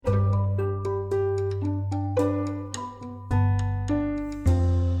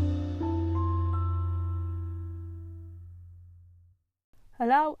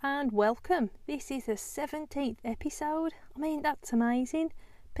Hello and welcome. This is the 17th episode. I mean, that's amazing.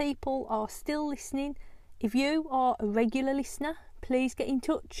 People are still listening. If you are a regular listener, please get in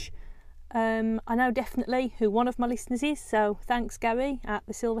touch. I know definitely who one of my listeners is, so thanks Gary at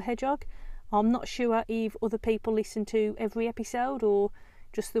the Silver Hedgehog. I'm not sure if other people listen to every episode or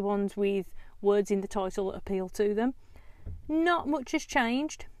just the ones with words in the title that appeal to them. Not much has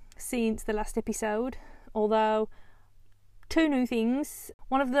changed since the last episode, although two new things.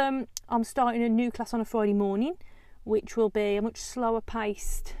 One of them, I'm starting a new class on a Friday morning, which will be a much slower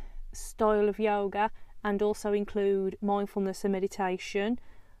paced style of yoga and also include mindfulness and meditation.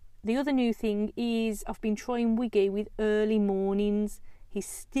 The other new thing is I've been trying Wiggy with early mornings. He's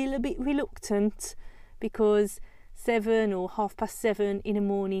still a bit reluctant because 7 or 7:30 in the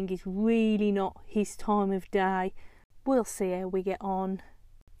morning is really not his time of day. We'll see how we get on,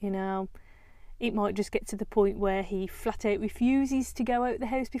 It might just get to the point where he flat out refuses to go out the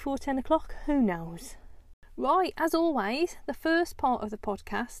house before 10 o'clock. Who knows? Right, as always, the first part of the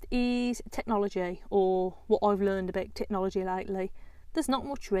podcast is technology, or what I've learned about technology lately. There's not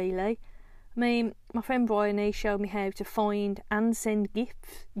much really. I mean, my friend Bryony showed me how to find and send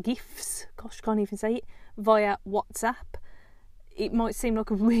GIFs, gosh, I can't even say it, via WhatsApp. It might seem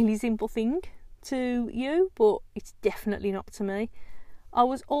like a really simple thing to you, but it's definitely not to me. I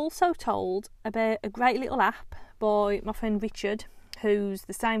was also told about a great little app by my friend Richard, who's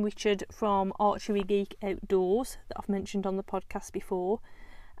the same Richard from Archery Geek Outdoors that I've mentioned on the podcast before,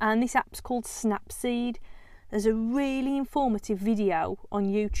 and this app's called Snapseed. There's a really informative video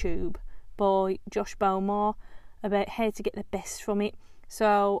on YouTube by Josh Bomar about how to get the best from it.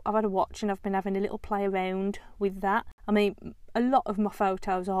 So I've had a watch and I've been having a little play around with that. I mean, a lot of my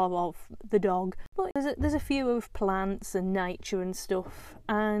photos are of the dog, but there's a few of plants and nature and stuff,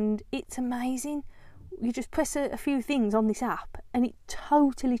 and it's amazing. You just press a few things on this app and it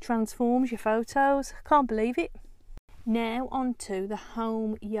totally transforms your photos. I can't believe it. Now on to the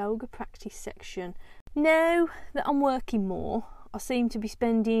home yoga practice section. Now that I'm working more, I seem to be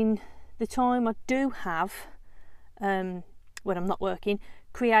spending the time I do have when I'm not working,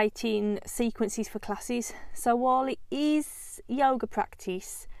 creating sequences for classes. So while it is yoga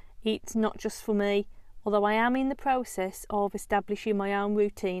practice, it's not just for me, although I am in the process of establishing my own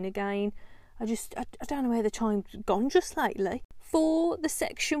routine again. I don't know where the time's gone just lately. For the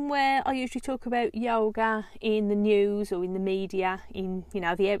section where I usually talk about yoga in the news or in the media, in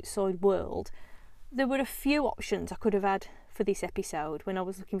the outside world, there were a few options I could have had for this episode when I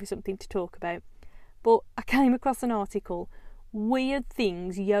was looking for something to talk about. But I came across an article, Weird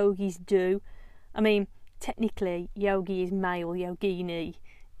Things Yogis Do. I mean, technically, yogi is male, yogini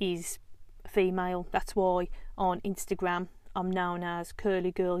is female. That's why on Instagram I'm known as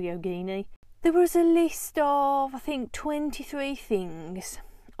Curly Girl Yogini. There was a list of, I think, 23 things.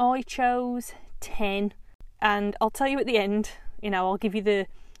 I chose 10, and I'll tell you at the end, I'll give you the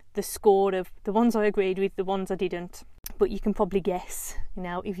score of the ones I agreed with, the ones I didn't. But you can probably guess,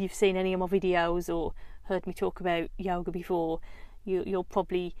 if you've seen any of my videos or heard me talk about yoga before, you'll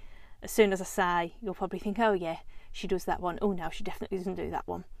probably, as soon as I say, you'll probably think, oh yeah, she does that one. Oh no, she definitely doesn't do that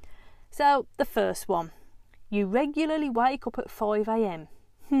one. So, the first one. You regularly wake up at 5 a.m.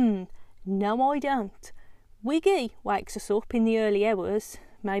 No, I don't. Wiggy wakes us up in the early hours,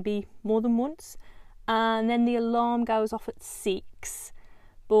 maybe more than once, and then the alarm goes off at 6.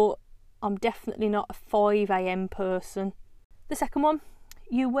 But I'm definitely not a 5 a.m. person. The second one,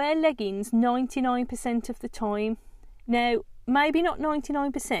 you wear leggings 99% of the time. Now, maybe not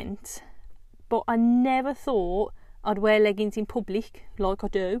 99%, but I never thought I'd wear leggings in public like I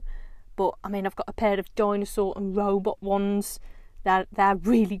do. But I mean, I've got a pair of dinosaur and robot ones. They're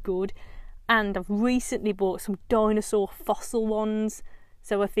really good. And I've recently bought some dinosaur fossil ones.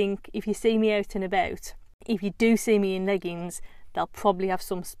 So I think if you see me out and about, if you do see me in leggings, they'll probably have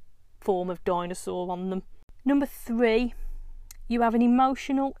some form of dinosaur on them. Number 3, you have an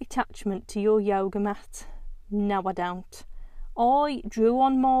emotional attachment to your yoga mat. No, I don't. I drew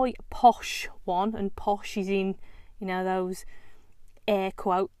on my posh one, and posh is in, those air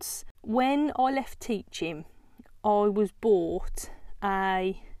quotes. When I left teaching, I was bought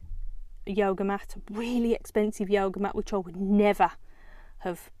a yoga mat, a really expensive yoga mat, which I would never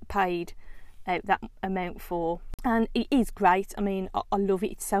have paid out that amount for. And it is great. I mean, I love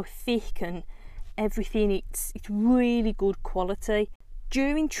it. It's so thick and everything. It's really good quality.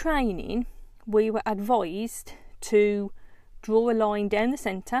 During training, we were advised to draw a line down the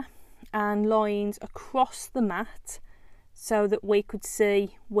centre and lines across the mat so that we could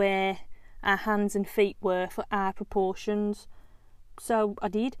see where our hands and feet were for our proportions. So I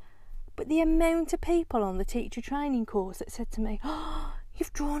did. But the amount of people on the teacher training course that said to me, "Oh,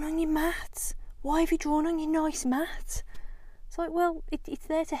 you've drawn on your mat. Why have you drawn on your nice mat? It's like, well, it's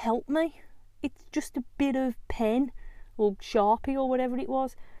there to help me. It's just a bit of pen or Sharpie or whatever it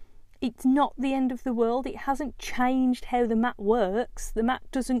was. It's not the end of the world. It hasn't changed how the mat works. The mat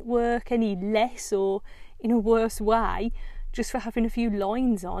doesn't work any less or in a worse way just for having a few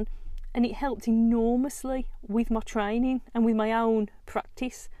lines on. And it helped enormously with my training and with my own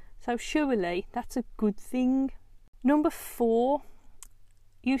practice. So surely that's a good thing. Number 4,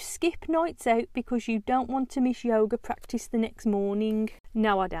 you skip nights out because you don't want to miss yoga practice the next morning.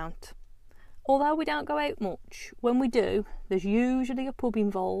 No, I don't. Although we don't go out much, when we do, there's usually a pub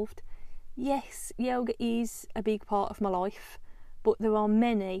involved. Yes, yoga is a big part of my life, but there are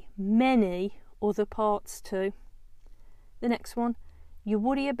many, many other parts too. The next one, you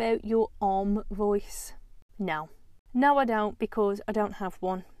worry about your voice. No, I don't, because I don't have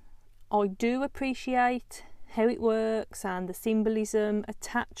one. I do appreciate how it works and the symbolism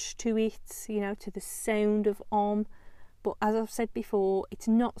attached to it, to the sound of but as I've said before, it's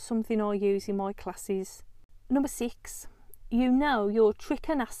not something I use in my classes. Number 6, you know your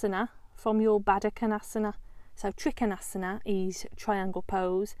Trikonasana from your Baddha Konasana. So Trikonasana is triangle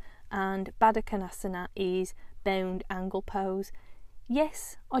pose and Baddha Konasana is bound angle pose.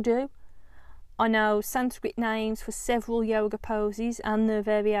 Yes, I do. I know Sanskrit names for several yoga poses and their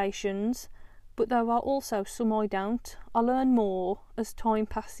variations, but there are also some I don't. I learn more as time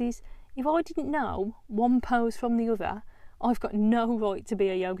passes. If I didn't know one pose from the other, I've got no right to be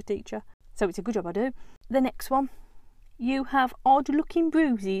a yoga teacher. So it's a good job I do. The next one, you have odd looking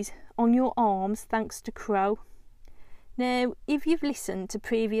bruises on your arms thanks to Crow. Now, if you've listened to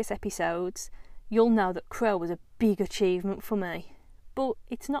previous episodes, you'll know that Crow was a big achievement for me. But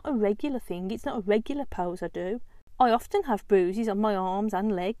it's not a regular thing, it's not a regular pose I do. I often have bruises on my arms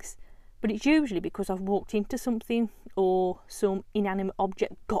and legs, but it's usually because I've walked into something or some inanimate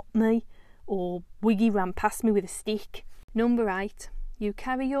object got me or Wiggy ran past me with a stick. Number 8, you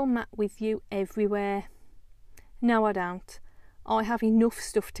carry your mat with you everywhere. No, I don't. I have enough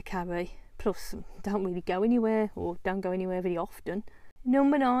stuff to carry, plus don't really go anywhere or don't go anywhere very often.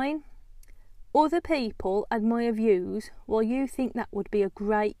 Number 9, other people admire views while you think that would be a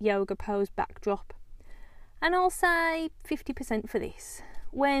great yoga pose backdrop. And I'll say 50% for this.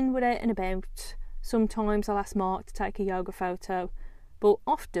 When we're out and about, sometimes I'll ask Mark to take a yoga photo, but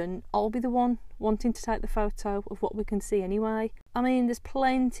often I'll be the one wanting to take the photo of what we can see anyway. I mean, there's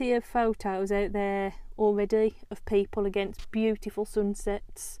plenty of photos out there already of people against beautiful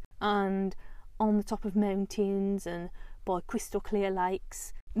sunsets and on the top of mountains and by crystal clear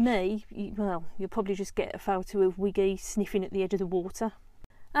lakes. Me, well, you'll probably just get a photo of Wiggy sniffing at the edge of the water.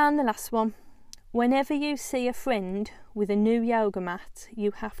 And the last one, whenever you see a friend with a new yoga mat,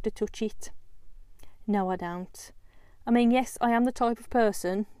 you have to touch it. No, I don't. I mean, yes, I am the type of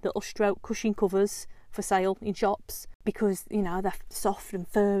person that'll stroke cushion covers for sale in shops because, they're soft and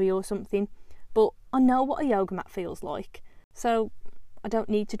furry or something. But I know what a yoga mat feels like, so I don't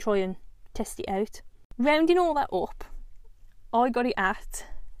need to try and test it out. Rounding all that up, I got it at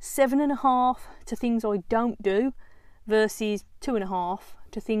 7.5 to things I don't do versus 2.5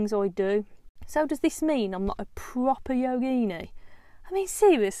 to things I do. So does this mean I'm not a proper yogini? I mean,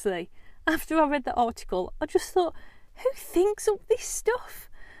 seriously, after I read the article, I just thought, who thinks up this stuff?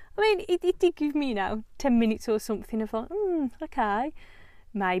 I mean, it did give me, 10 minutes or something of like, okay,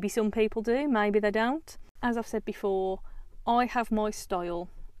 maybe some people do, maybe they don't. As I've said before, I have my style,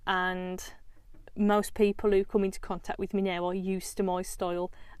 and most people who come into contact with me now are used to my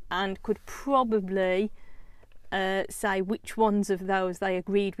style and could probably say which ones of those they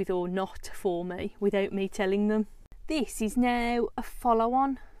agreed with or not for me without me telling them. This is now a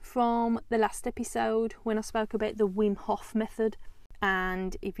follow-on from the last episode when I spoke about the Wim Hof method,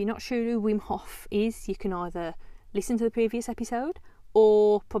 and if you're not sure who Wim Hof is, you can either listen to the previous episode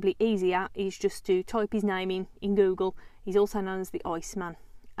or probably easier is just to type his name in Google. He's also known as the Iceman,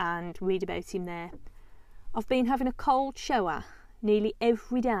 and read about him there. I've been having a cold shower nearly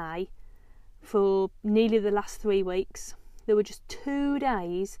every day for nearly the last 3 weeks. There were just 2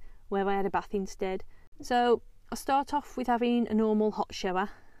 days where I had a bath instead. So I start off with having a normal hot shower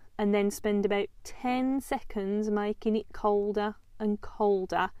and then spend about 10 seconds making it colder and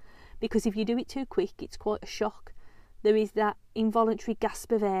colder, because if you do it too quick, it's quite a shock. There is that involuntary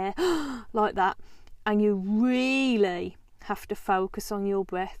gasp of air like that, and you really have to focus on your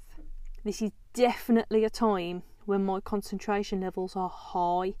breath. This is definitely a time when my concentration levels are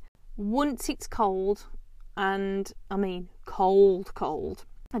high. Once it's cold, and I mean cold,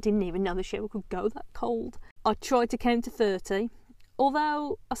 I didn't even know the shower could go that cold, I try to count to 30,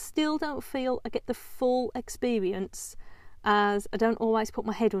 although I still don't feel I get the full experience, as I don't always put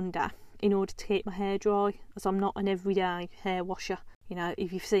my head under in order to keep my hair dry, as I'm not an everyday hair washer. You know,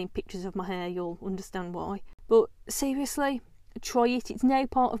 if you've seen pictures of my hair, you'll understand why. But seriously, try it. It's now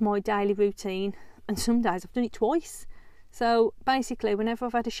part of my daily routine, and some days I've done it twice. So basically, whenever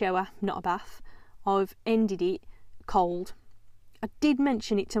I've had a shower, not a bath, I've ended it cold. I did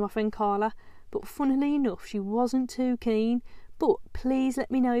mention it to my friend Carla, but funnily enough, she wasn't too keen. But please let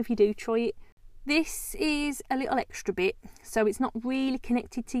me know if you do try it. This is a little extra bit, so it's not really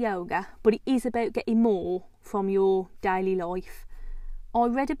connected to yoga, but it is about getting more from your daily life. I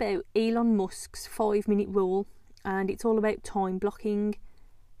read about Elon Musk's 5-minute rule, and it's all about time blocking.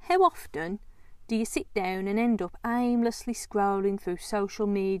 How often do you sit down and end up aimlessly scrolling through social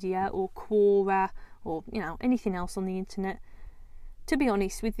media or Quora or, anything else on the internet? To be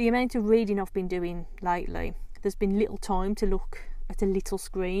honest, with the amount of reading I've been doing lately, there's been little time to look at a little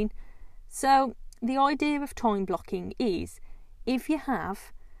screen. So the idea of time blocking is, if you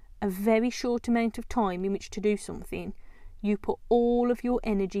have a very short amount of time in which to do something, you put all of your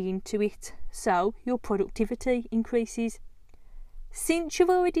energy into it, so your productivity increases. Since you've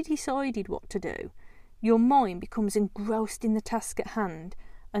already decided what to do, your mind becomes engrossed in the task at hand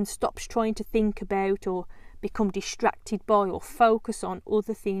and stops trying to think about or become distracted by or focus on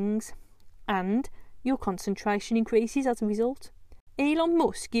other things, and your concentration increases as a result. Elon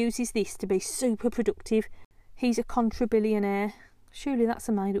Musk uses this to be super productive. He's a contra-billionaire. Surely that's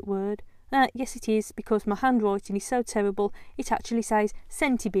a made-up word. Yes it is, because my handwriting is so terrible it actually says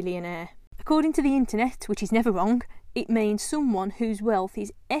centibillionaire. According to the internet, which is never wrong, it means someone whose wealth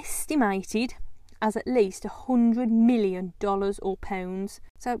is estimated as at least $100 million or pounds.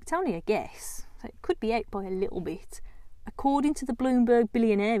 So it's only a guess, so it could be out by a little bit. According to the Bloomberg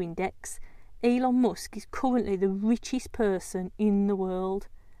Billionaire Index, Elon Musk is currently the richest person in the world.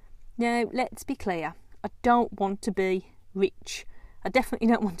 Now, let's be clear, I don't want to be rich. I definitely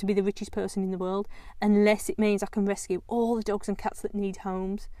don't want to be the richest person in the world, unless it means I can rescue all the dogs and cats that need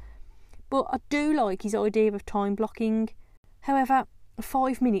homes. But I do like his idea of time blocking. However,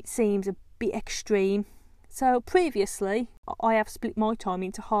 5 minutes seems a bit extreme. So previously, I have split my time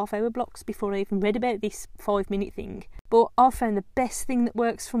into half-hour blocks before I even read about this 5-minute thing. But I've found the best thing that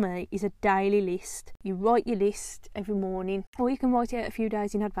works for me is a daily list. You write your list every morning, or you can write it out a few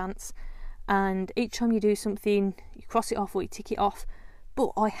days in advance. And each time you do something, you cross it off or you tick it off.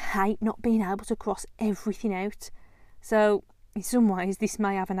 But I hate not being able to cross everything out. So in some ways, this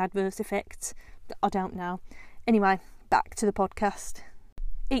may have an adverse effect. I don't know. Anyway, back to the podcast.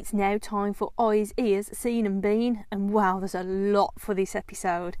 It's now time for Eyes, Ears, Seen and Been, and wow, there's a lot for this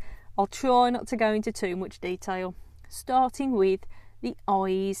episode. I'll try not to go into too much detail. Starting with the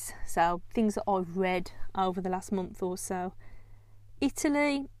eyes, so things that I've read over the last month or so.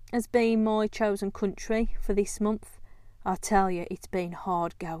 Italy has been my chosen country for this month. I tell you, it's been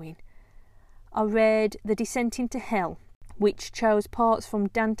hard going. I read The Descent into Hell, which chose parts from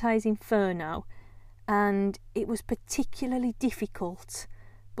Dante's Inferno, and it was particularly difficult,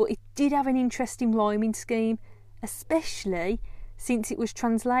 but it did have an interesting rhyming scheme, especially since it was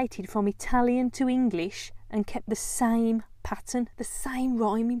translated from Italian to English and kept the same pattern, the same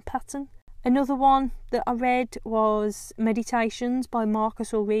rhyming pattern. Another one that I read was Meditations by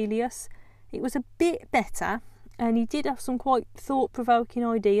Marcus Aurelius. It was a bit better, and he did have some quite thought-provoking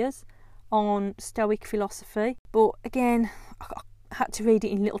ideas on Stoic philosophy, but again, I had to read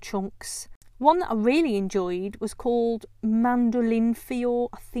it in little chunks. One that I really enjoyed was called Mandolinfiore.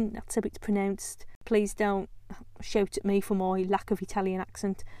 I think that's how it's pronounced. Please don't shout at me for my lack of Italian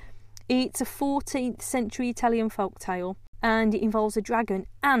accent. It's a 14th century Italian folktale, and it involves a dragon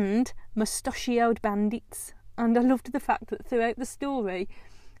and mustachioed bandits. And I loved the fact that throughout the story,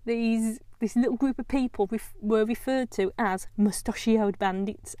 this little group of people were referred to as mustachioed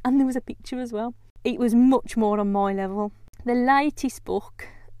bandits, and there was a picture as well. It was much more on my level. The latest book,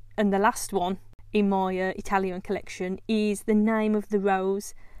 and the last one in my Italian collection, is The Name of the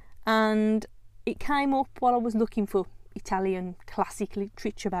Rose, and it came up while I was looking for Italian classic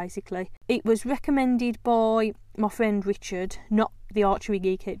literature, basically. It was recommended by my friend Richard, not the Archery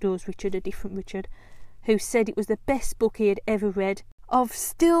Geek Outdoors Richard, a different Richard, who said it was the best book he had ever read. I've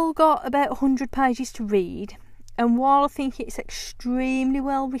still got about 100 pages to read, and while I think it's extremely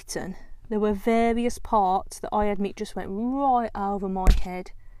well written, there were various parts that I admit just went right over my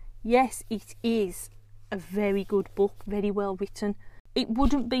head. Yes, it is a very good book, very well written. It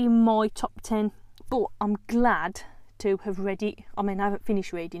wouldn't be in my top 10, but I'm glad to have read it. I mean, I haven't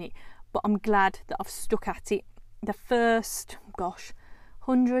finished reading it, but I'm glad that I've stuck at it. The first,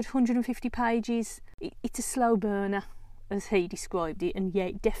 150 pages, it's a slow burner, as he described it, and yeah,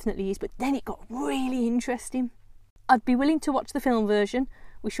 it definitely is, but then it got really interesting. I'd be willing to watch the film version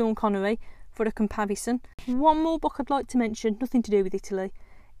with Sean Connery for a comparison. One more book I'd like to mention, nothing to do with Italy.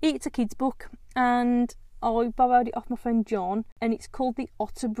 It's a kid's book, and I borrowed it off my friend John, and it's called The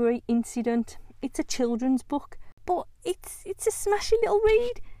Otterbury Incident. It's a children's book, but it's a smashy little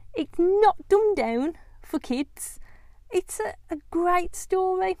read. It's not dumbed down for kids. It's a great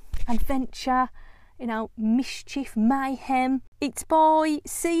story. Adventure, mischief, mayhem. It's by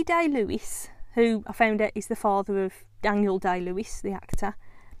C. Day-Lewis, who I found out is the father of Daniel Day-Lewis, the actor.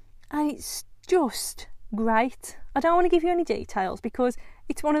 And it's just great. I don't want to give you any details because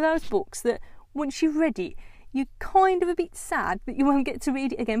it's one of those books that once you've read it, you're kind of a bit sad that you won't get to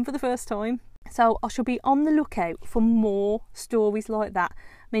read it again for the first time. So I shall be on the lookout for more stories like that.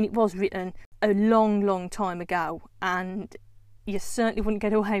 I mean, it was written a long, long time ago, and you certainly wouldn't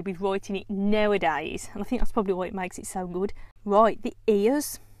get away with writing it nowadays. And I think that's probably why it makes it so good. Right, the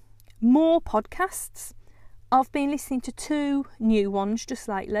ears. More podcasts. I've been listening to 2 new ones just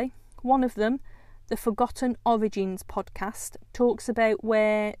lately. One of them, the Forgotten Origins podcast, talks about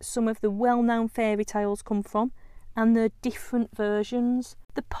where some of the well-known fairy tales come from and the different versions.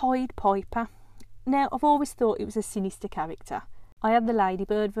 The Pied Piper. Now, I've always thought it was a sinister character. I had the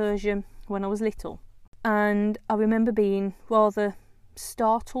Ladybird version when I was little, and I remember being rather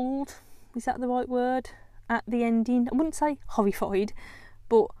startled, is that the right word, at the ending. I wouldn't say horrified,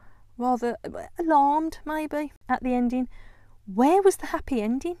 but rather alarmed maybe at the ending. Where was the happy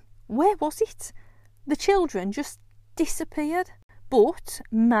ending? Where was it? The children just disappeared. But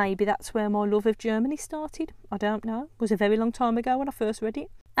maybe that's where my love of Germany started. I don't know. It was a very long time ago when I first read it.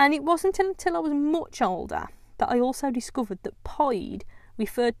 And it wasn't until I was much older that I also discovered that Pied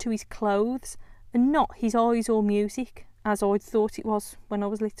referred to his clothes and not his eyes or music, as I'd thought it was when I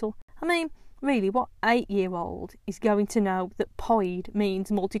was little. I mean, really, what 8-year-old is going to know that Pied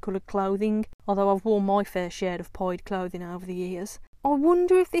means multicoloured clothing, although I've worn my fair share of Pied clothing over the years. I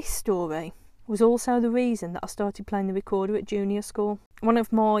wonder if this story was also the reason that I started playing the recorder at junior school. One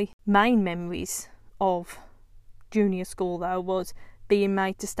of my main memories of junior school, though, was being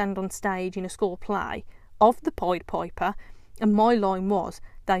made to stand on stage in a school play of the Pied Piper, and my line was,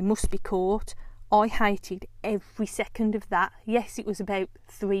 "They must be caught." I hated every second of that. Yes, it was about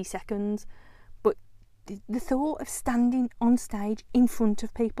 3 seconds, but the thought of standing on stage in front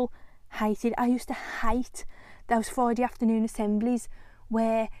of people, hated. I used to hate those Friday afternoon assemblies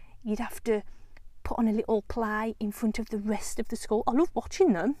where you'd have to put on a little play in front of the rest of the school. I loved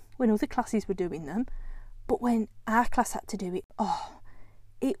watching them when other classes were doing them, but when our class had to do it,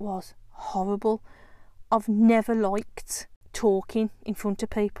 it was horrible. I've never liked talking in front of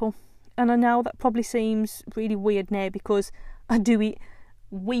people, and I know that probably seems really weird now because I do it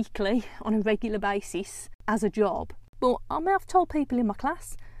weekly on a regular basis as a job, but I may have told people in my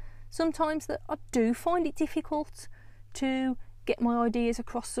class sometimes that I do find it difficult to get my ideas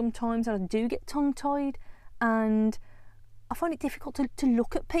across sometimes, and I do get tongue-tied, and I find it difficult to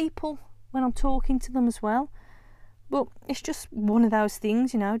look at people when I'm talking to them as well. But it's just one of those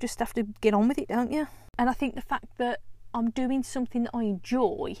things, just have to get on with it, don't you? And I think the fact that I'm doing something that I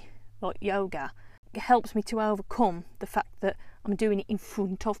enjoy, like yoga, helps me to overcome the fact that I'm doing it in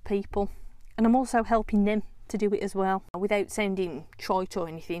front of people, and I'm also helping them to do it as well. Without sounding trite or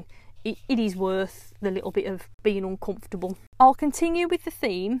anything, it is worth the little bit of being uncomfortable. I'll continue with the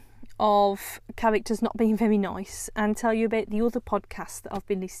theme of characters not being very nice and tell you about the other podcast that I've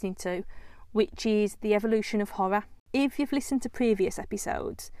been listening to, which is The Evolution of Horror. If you've listened to previous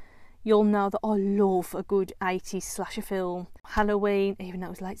episodes, you'll know that I love a good 80s slasher film. Halloween, even though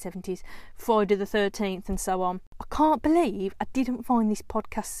it was late 70s, Friday the 13th and so on. I can't believe I didn't find this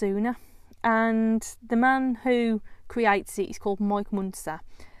podcast sooner. And the man who creates it is called Mike Munster,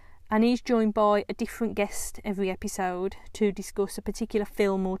 and he's joined by a different guest every episode to discuss a particular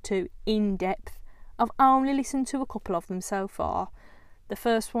film or two in depth. I've only listened to a couple of them so far. The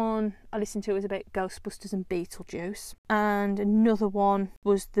first one I listened to was about Ghostbusters and Beetlejuice, and another one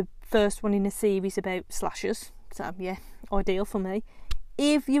was the first one in a series about slashers, so yeah, ideal for me.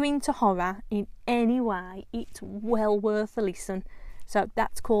 If you're into horror in any way, it's well worth a listen. So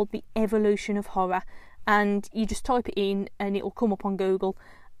that's called The Evolution of Horror, and you just type it in and it'll come up on Google,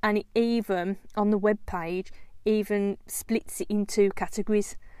 and it even, on the webpage, even splits it into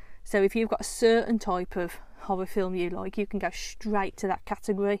categories. So if you've got a certain type of horror film you like, you can go straight to that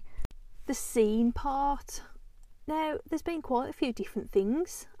category. The scene part. Now, there's been quite a few different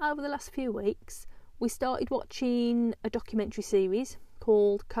things over the last few weeks. We started watching a documentary series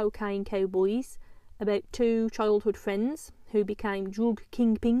called Cocaine Cowboys about 2 childhood friends who became drug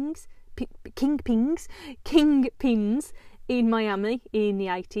kingpins in Miami in the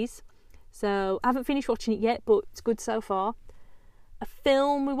 80s. So I haven't finished watching it yet, but it's good so far. A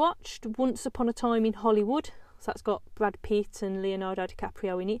film we watched, Once Upon a Time in Hollywood. So that's got Brad Pitt and Leonardo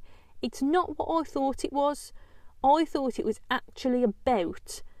DiCaprio in it. It's not what I thought it was. I thought it was actually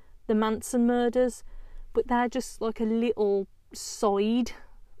about the Manson murders, but they're just like a little side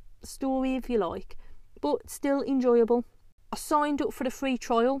story, if you like, but still enjoyable. I signed up for the free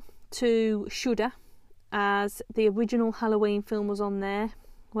trial to Shudder, as the original Halloween film was on there.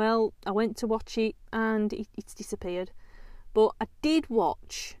 Well, I went to watch it and it's disappeared. But I did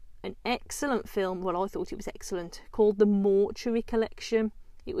watch an excellent film, well, I thought it was excellent, called The Mortuary Collection.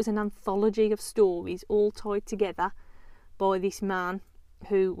 It was an anthology of stories all tied together by this man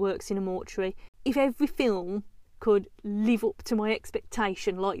who works in a mortuary. If every film could live up to my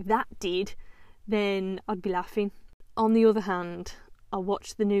expectation like that did, then I'd be laughing. On the other hand, I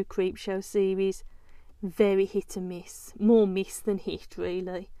watched the new Creepshow series. Very hit and miss. More miss than hit,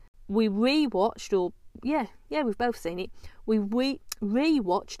 really. We rewatched, we've both seen it. We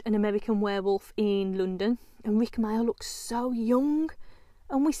rewatched An American Werewolf in London, and Rick Mayall looks so young,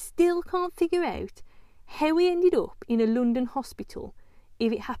 and we still can't figure out how he ended up in a London hospital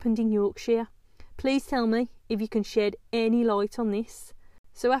if it happened in Yorkshire. Please tell me if you can shed any light on this.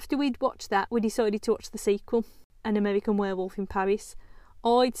 So after we'd watched that, we decided to watch the sequel, An American Werewolf in Paris.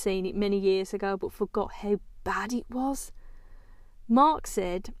 I'd seen it many years ago but forgot how bad it was. Mark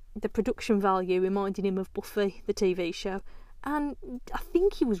said the production value reminded him of Buffy, the TV show, and I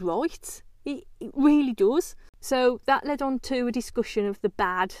think he was right. It really does. So that led on to a discussion of the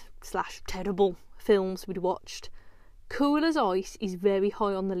bad/terrible films we'd watched. Cool as Ice is very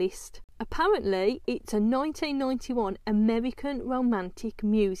high on the list. Apparently, it's a 1991 American romantic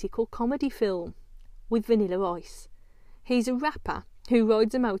musical comedy film with Vanilla Ice. He's a rapper who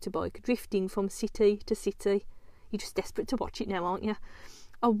rides a motorbike drifting from city to city. You're just desperate to watch it now, aren't you?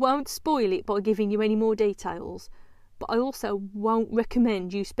 I won't spoil it by giving you any more details, but I also won't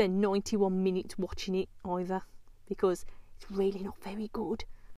recommend you spend 91 minutes watching it either, because it's really not very good.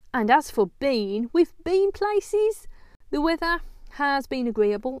 And as for being, we've been places. The weather has been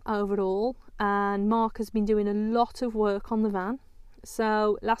agreeable overall, and Mark has been doing a lot of work on the van.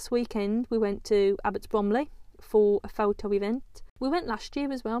 So last weekend we went to Abbots Bromley for a photo event. We went last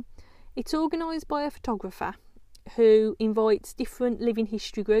year as well. It's organised by a photographer who invites different living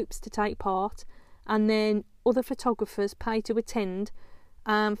history groups to take part, and then other photographers pay to attend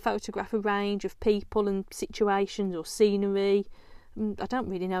and photograph a range of people and situations or scenery. I don't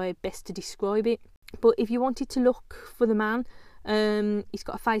really know how best to describe it, but if you wanted to look for the man, he's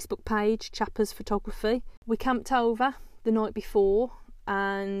got a Facebook page, Chappers Photography. We camped over the night before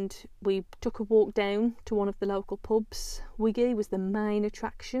and we took a walk down to one of the local pubs. Wiggy was the main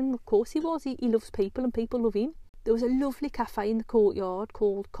attraction. Of course he was. He loves people and people love him. There was a lovely cafe in the courtyard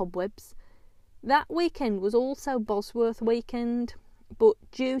called Cobwebs. That weekend was also Bosworth weekend, but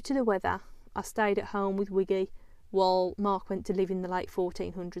due to the weather, I stayed at home with Wiggy while Mark went to live in the late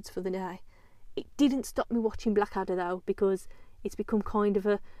 1400s for the day. It didn't stop me watching Blackadder though, because it's become kind of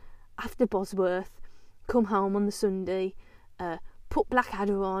a, after Bosworth, come home on the Sunday, put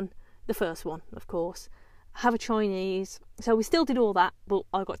Blackadder on, the first one of course, have a Chinese. So we still did all that, but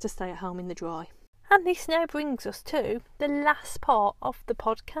I got to stay at home in the dry. And this now brings us to the last part of the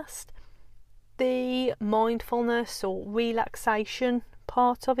podcast, the mindfulness or relaxation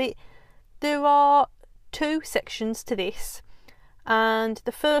part of it. There are two sections to this, and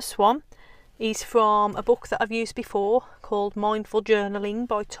the first one is from a book that I've used before called Mindful Journaling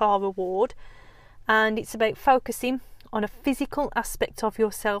by Tara Ward, and it's about focusing on a physical aspect of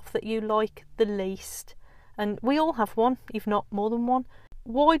yourself that you like the least. And we all have one, if not more than one.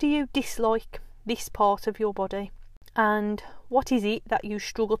 Why do you dislike this part of your body? And what is it that you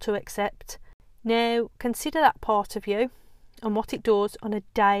struggle to accept? Now consider that part of you and what it does on a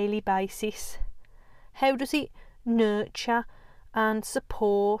daily basis. How does it nurture and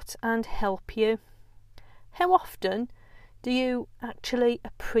support and help you? How often do you actually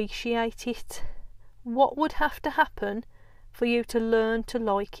appreciate it? What would have to happen for you to learn to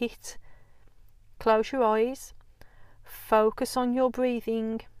like it? Close your eyes, focus on your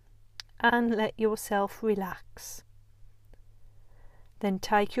breathing, and let yourself relax. Then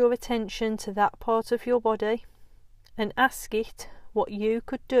take your attention to that part of your body and ask it what you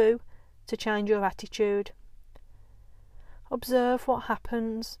could do to change your attitude. Observe what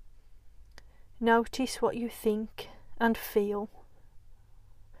happens. Notice what you think and feel.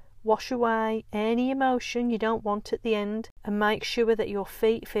 Wash away any emotion you don't want at the end, and make sure that your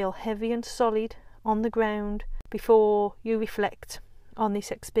feet feel heavy and solid on the ground before you reflect on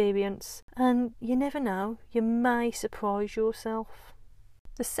this experience. And you never know, you may surprise yourself.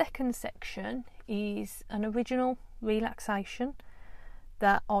 The second section is an original relaxation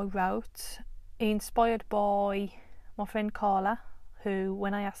that I wrote, inspired by my friend Carla, who,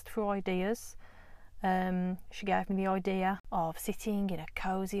 when I asked for ideas, she gave me the idea of sitting in a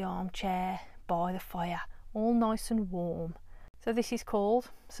cosy armchair by the fire, all nice and warm. So this is called,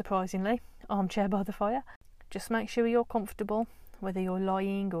 surprisingly, Armchair by the Fire. Just make sure you're comfortable, whether you're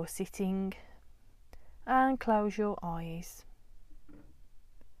lying or sitting, and close your eyes.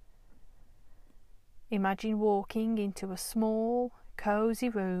 Imagine walking into a small, cosy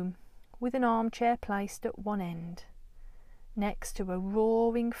room with an armchair placed at one end, next to a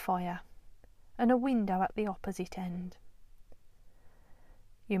roaring fire and a window at the opposite end.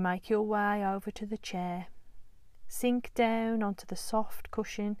 You make your way over to the chair, sink down onto the soft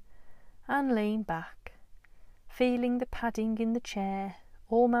cushion and lean back, feeling the padding in the chair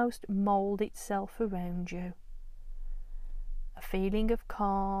almost mould itself around you. A feeling of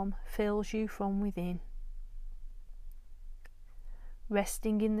calm fills you from within.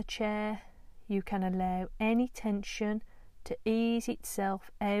 Resting in the chair, you can allow any tension to ease itself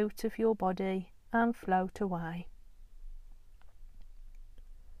out of your body and float away.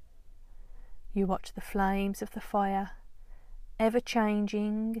 You watch the flames of the fire, ever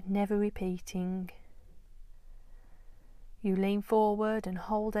changing, never repeating. You lean forward and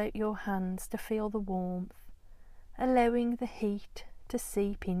hold out your hands to feel the warmth, allowing the heat to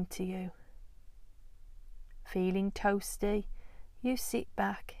seep into you. Feeling toasty, you sit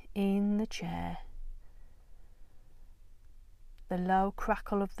back in the chair. The low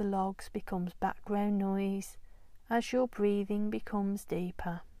crackle of the logs becomes background noise as your breathing becomes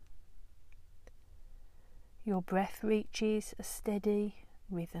deeper. Your breath reaches a steady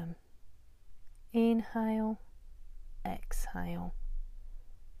rhythm. Inhale, exhale.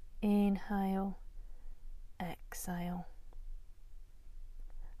 Inhale, exhale.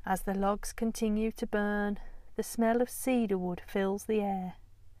 As the logs continue to burn, the smell of cedarwood fills the air.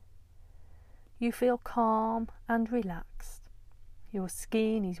 You feel calm and relaxed. Your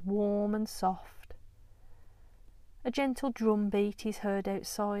skin is warm and soft. A gentle drumbeat is heard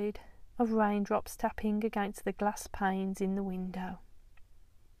outside, of raindrops tapping against the glass panes in the window.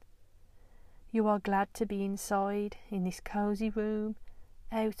 You are glad to be inside, in this cosy room,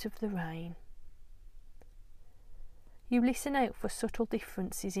 out of the rain. You listen out for subtle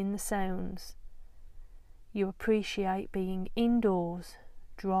differences in the sounds. You appreciate being indoors,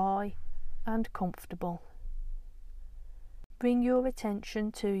 dry and comfortable. Bring your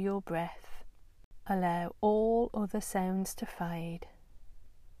attention to your breath. Allow all other sounds to fade.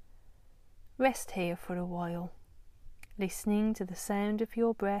 Rest here for a while, listening to the sound of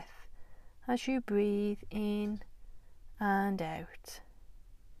your breath as you breathe in and out.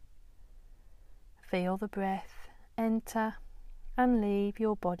 Feel the breath enter and leave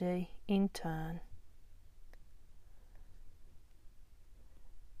your body in turn.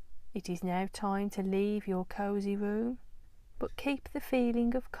 It is now time to leave your cosy room, but keep the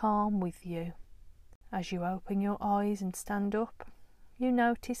feeling of calm with you. As you open your eyes and stand up, you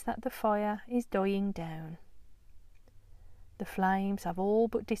notice that the fire is dying down. The flames have all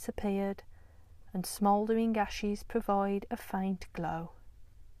but disappeared, and smouldering ashes provide a faint glow.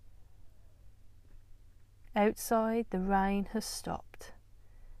 Outside, the rain has stopped,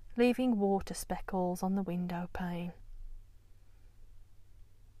 leaving water speckles on the window pane.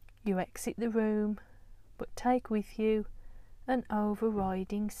 You exit the room, but take with you an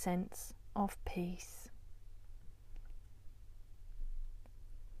overriding sense of peace.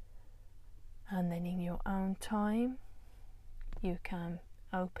 And then in your own time, you can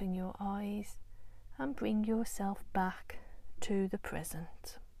open your eyes and bring yourself back to the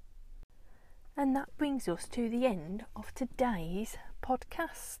present. And that brings us to the end of today's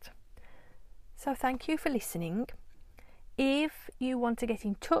podcast. So thank you for listening. If you want to get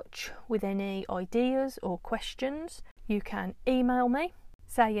in touch with any ideas or questions, you can email me,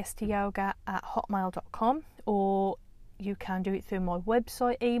 sayyestoyoga@hotmail.com, or you can do it through my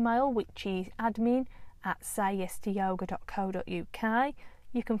website email, which is admin@sayyestoyoga.co.uk.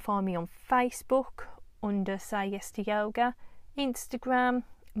 You can find me on Facebook under Say Yes to Yoga. Instagram,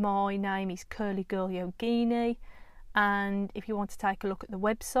 my name is Curly Girl Yogini, and if you want to take a look at the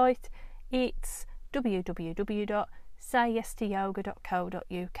website, it's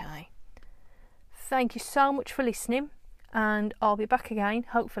www.sayyestoyoga.co.uk. Thank you so much for listening, and I'll be back again,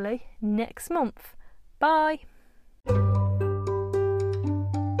 hopefully, next month. Bye!